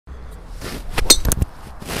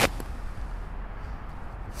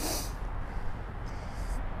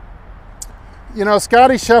You know,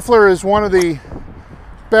 Scottie Scheffler is one of the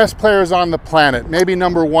best players on the planet, maybe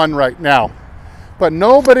 #1 right now. But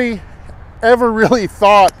nobody ever really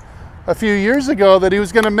thought a few years ago that he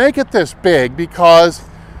was going to make it this big, because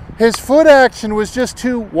his foot action was just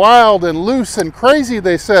too wild and loose and crazy.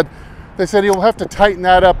 They said he'll have to tighten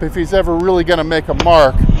that up if he's ever really going to make a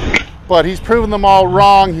mark. But he's proven them all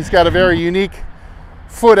wrong. He's got a very unique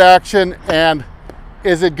foot action. And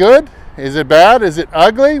is it good? Is it bad? Is it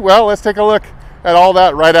ugly? Well, let's take a look at all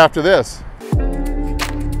that right after this.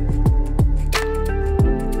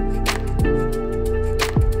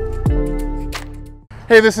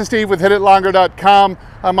 Hey, this is Steve with HitItLonger.com.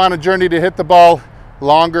 I'm on a journey to hit the ball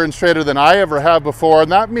longer and straighter than I ever have before,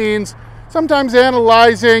 and that means sometimes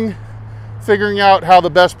analyzing, figuring out how the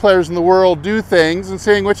best players in the world do things and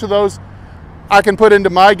seeing which of those I can put into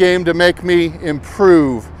my game to make me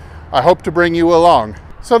improve. I hope to bring you along.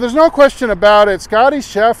 So there's no question about it, Scottie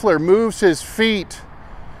Scheffler moves his feet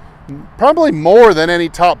probably more than any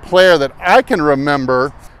top player that I can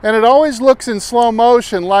remember, and it always looks in slow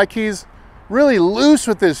motion like he's really loose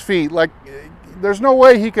with his feet, like there's no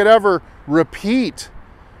way he could ever repeat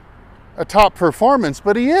a top performance,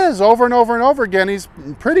 but he is over and over and over again. He's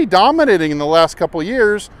pretty dominating in the last couple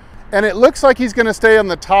years, and it looks like he's going to stay in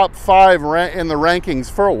the top 5 in the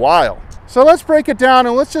rankings for a while. So let's break it down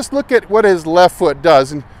and let's just look at what his left foot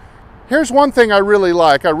does. And here's one thing I really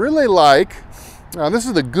like. This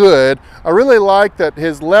is the good, I really like that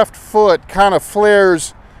his left foot kind of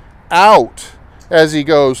flares out as he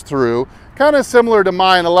goes through. Kind of similar to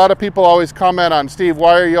mine. A lot of people always comment on, Steve,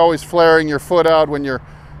 why are you always flaring your foot out when you're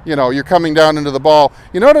coming down into the ball?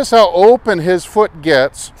 You notice how open his foot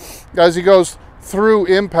gets as he goes through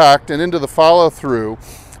impact and into the follow through.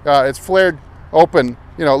 It's flared open,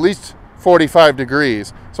 at least 45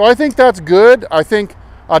 degrees. So I think that's good. I think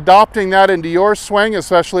adopting that into your swing,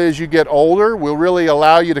 especially as you get older, will really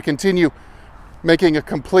allow you to continue making a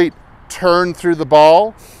complete turn through the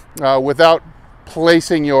ball without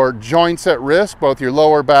placing your joints at risk, both your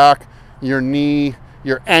lower back, your knee,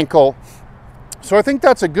 your ankle. So I think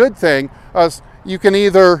that's a good thing. You can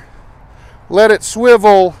either let it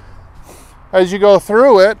swivel as you go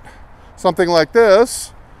through it, something like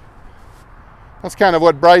this. That's kind of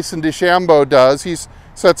what Bryson DeChambeau does. He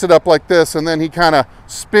sets it up like this, and then he kind of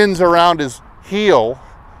spins around his heel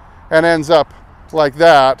and ends up like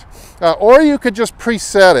that. Or you could just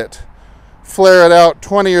preset it, flare it out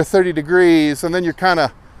 20 or 30 degrees, and then you're kind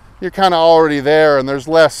of already there, and there's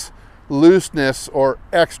less looseness or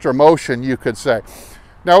extra motion, you could say.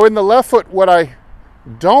 Now in the left foot, what I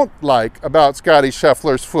don't like about Scottie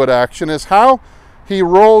Scheffler's foot action is how he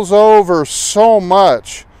rolls over so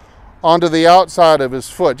much onto the outside of his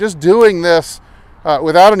foot. Just doing this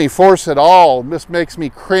without any force at all just makes me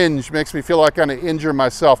cringe, makes me feel like I'm going to injure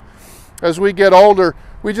myself. As we get older,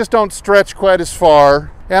 we just don't stretch quite as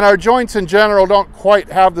far, and our joints in general don't quite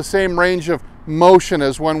have the same range of motion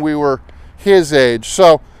as when we were his age.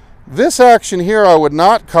 So this action here I would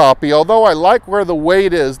not copy, although I like where the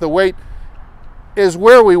weight is. The weight is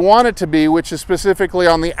where we want it to be, which is specifically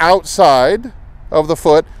on the outside of the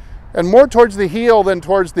foot, and more towards the heel than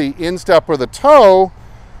towards the instep or the toe.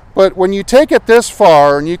 But when you take it this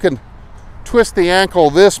far and you can twist the ankle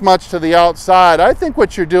this much to the outside, I think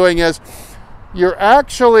what you're doing is you're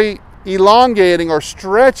actually elongating or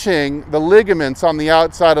stretching the ligaments on the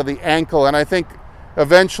outside of the ankle, and I think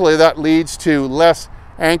eventually that leads to less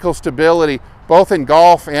ankle stability, both in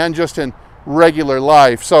golf and just in regular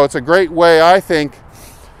life. So it's a great way, I think,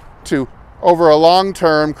 to over a long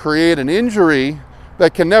term create an injury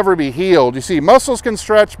that can never be healed. You see, muscles can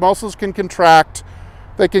stretch, muscles can contract,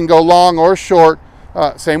 they can go long or short,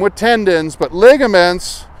 same with tendons, but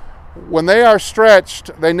ligaments, when they are stretched,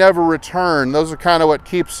 they never return. Those are kind of what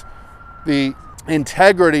keeps the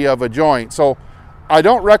integrity of a joint. So I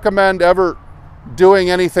don't recommend ever doing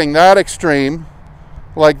anything that extreme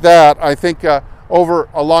like that. I think over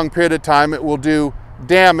a long period of time it will do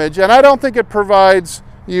damage, and I don't think it provides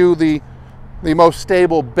you the most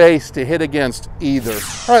stable base to hit against either.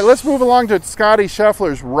 All right, let's move along to Scottie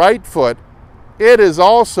Scheffler's right foot. It is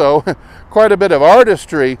also quite a bit of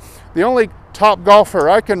artistry. The only top golfer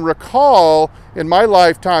I can recall in my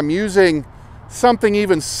lifetime using something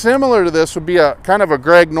even similar to this would be a kind of a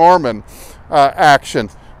Greg Norman action,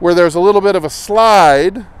 where there's a little bit of a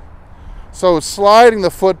slide. So sliding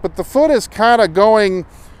the foot, but the foot is kind of going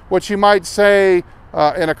what you might say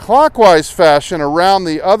in a clockwise fashion around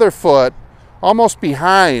the other foot, almost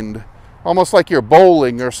behind, almost like you're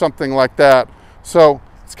bowling or something like that. So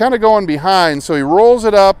it's kind of going behind. So he rolls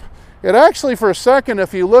it up. It actually, for a second,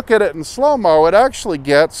 if you look at it in slow-mo, it actually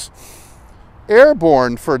gets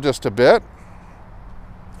airborne for just a bit.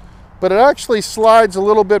 but it actually slides a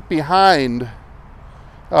little bit behind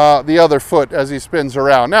the other foot as he spins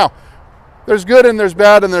around. Now, there's good and there's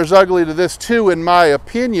bad and there's ugly to this too, in my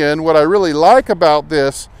opinion. What I really like about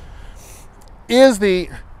this is the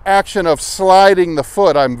action of sliding the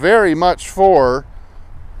foot. I'm very much for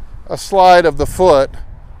a slide of the foot,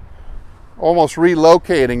 almost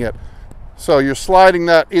relocating it. So you're sliding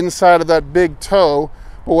that inside of that big toe.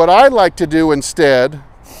 But what I like to do instead,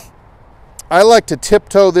 I like to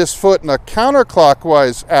tiptoe this foot in a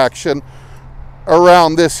counterclockwise action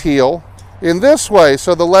around this heel in this way,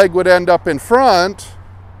 so the leg would end up in front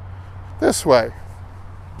this way.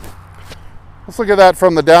 Let's look at that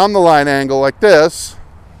from the down the line angle like this.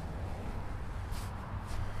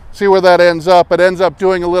 See where that ends up? It ends up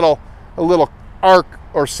doing a little arc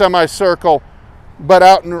or semicircle, but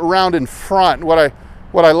out and around in front. What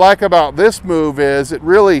I like about this move is it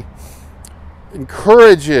really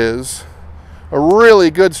encourages a really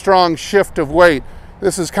good strong shift of weight.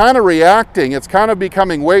 This is kind of reacting. It's kind of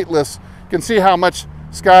becoming weightless. You can see how much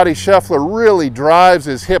Scottie Scheffler really drives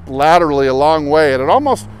his hip laterally a long way, and it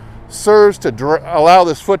almost serves to allow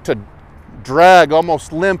this foot to drag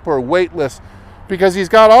almost limp or weightless, because he's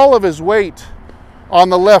got all of his weight on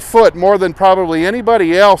the left foot more than probably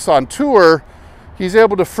anybody else on tour. He's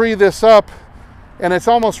able to free this up, and it's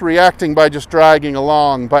almost reacting by just dragging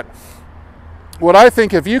along. But what I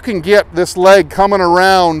think, if you can get this leg coming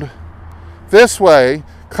around this way,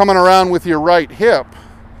 coming around with your right hip,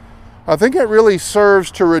 I think it really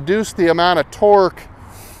serves to reduce the amount of torque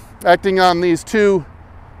acting on these two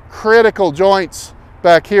critical joints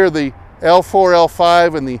back here, the L4,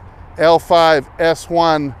 L5 and the L5,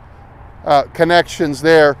 S1 connections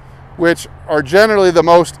there, which are generally the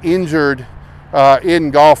most injured in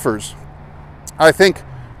golfers. I think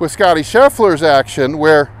with Scottie Scheffler's action,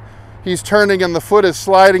 where he's turning and the foot is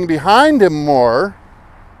sliding behind him more,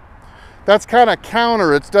 that's kind of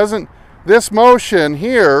counter. It doesn't, this motion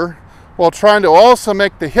here, while trying to also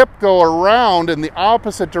make the hip go around in the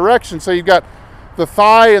opposite direction. So you've got the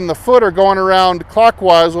thigh and the foot are going around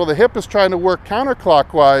clockwise while the hip is trying to work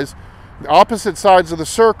counterclockwise, the opposite sides of the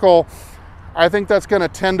circle. I think that's going to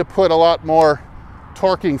tend to put a lot more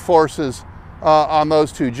torquing forces on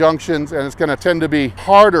those two junctions, and it's going to tend to be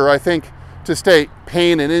harder, I think, to stay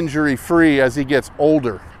pain and injury free as he gets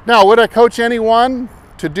older. Now, would I coach anyone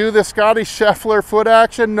to do the Scottie Scheffler foot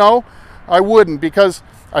action? No, I wouldn't, because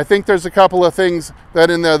I think there's a couple of things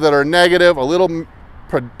that in there that are negative, a little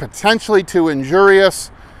potentially too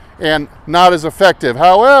injurious and not as effective.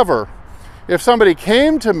 However, if somebody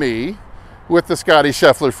came to me with the Scottie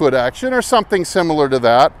Scheffler foot action or something similar to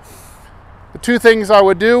that, the two things I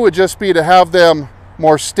would do would just be to have them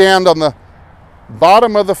more stand on the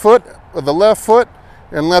bottom of the foot, of the left foot,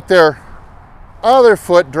 and let their other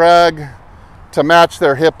foot drag to match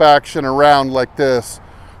their hip action around like this.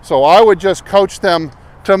 So I would just coach them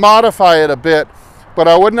to modify it a bit, but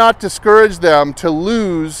I would not discourage them to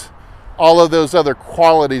lose all of those other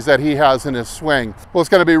qualities that he has in his swing. Well, it's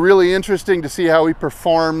going to be really interesting to see how he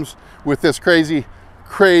performs with this crazy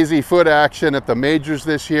foot action at the majors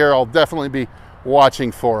this year. I'll definitely be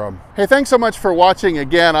watching for him. Hey, thanks so much for watching.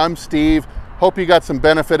 Again, I'm Steve. Hope you got some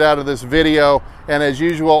benefit out of this video. And as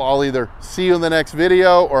usual, I'll either see you in the next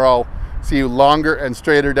video or I'll see you longer and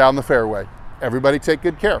straighter down the fairway. Everybody take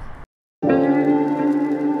good care.